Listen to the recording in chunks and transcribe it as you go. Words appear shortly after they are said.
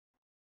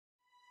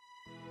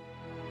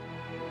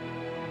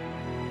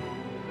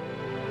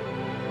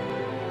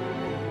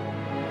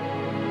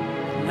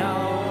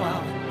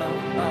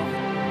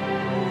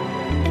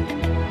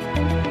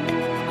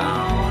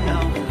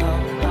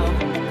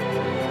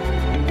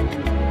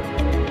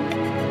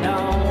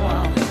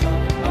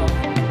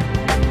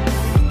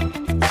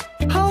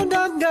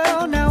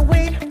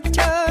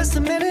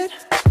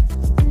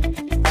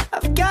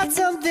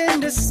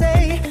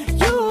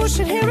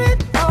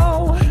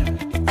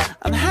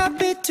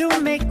to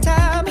make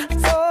time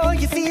for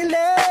your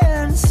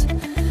feelings,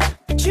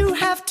 but you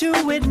have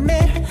to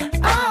admit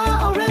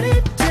I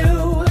already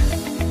do.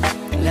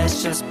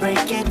 Let's just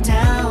break it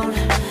down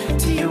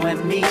to you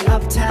and me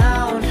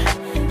uptown,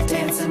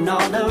 dancing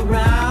all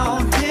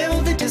around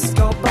till the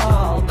disco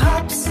ball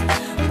pops.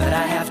 But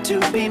I have to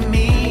be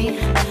me,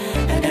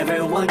 and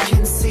everyone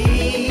can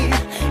see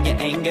your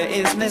anger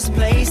is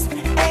misplaced,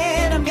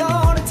 and I'm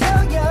gonna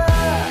tell you,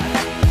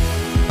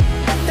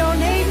 don't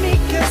hate me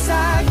 'cause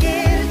I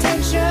get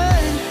attention.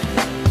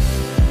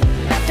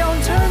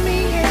 Don't turn me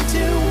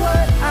into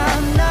what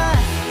I'm not.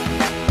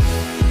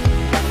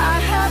 I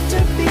have to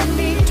be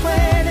me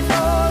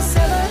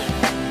 24/7,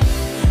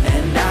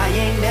 and I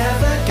ain't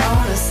never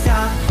gonna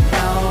stop.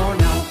 No,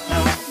 no,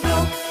 no, no.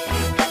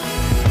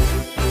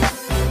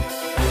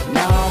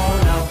 No,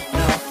 no,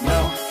 no, no.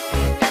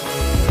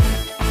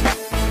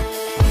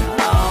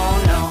 Oh,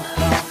 no,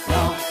 no,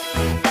 no.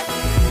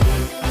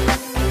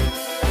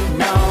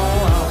 No,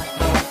 oh,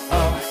 oh,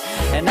 oh.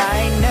 And I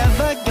ain't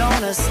never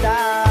gonna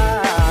stop.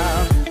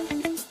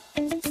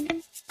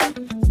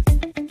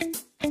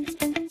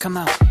 Come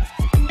on.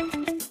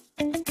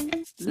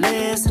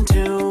 Listen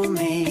to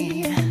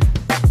me.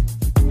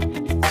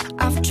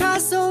 I've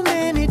tried so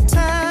many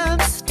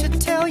times to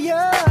tell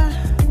you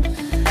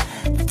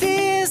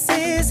this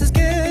is as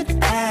good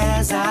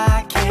as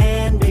I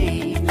can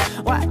be.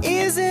 Why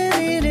isn't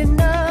it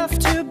enough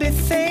to be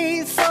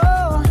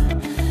faithful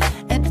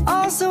and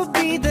also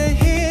be the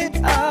hit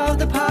of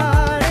the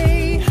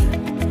party?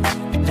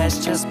 Let's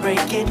just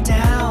break it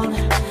down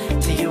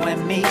to you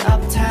and me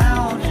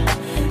uptown,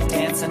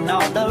 dancing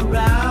all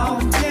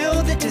around till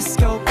the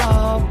disco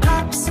ball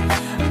pops.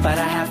 But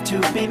I have to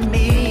be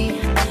me,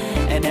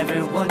 and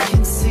everyone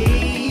can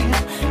see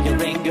your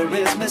anger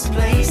is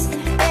misplaced,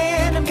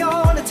 and I'm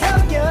gonna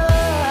tell you,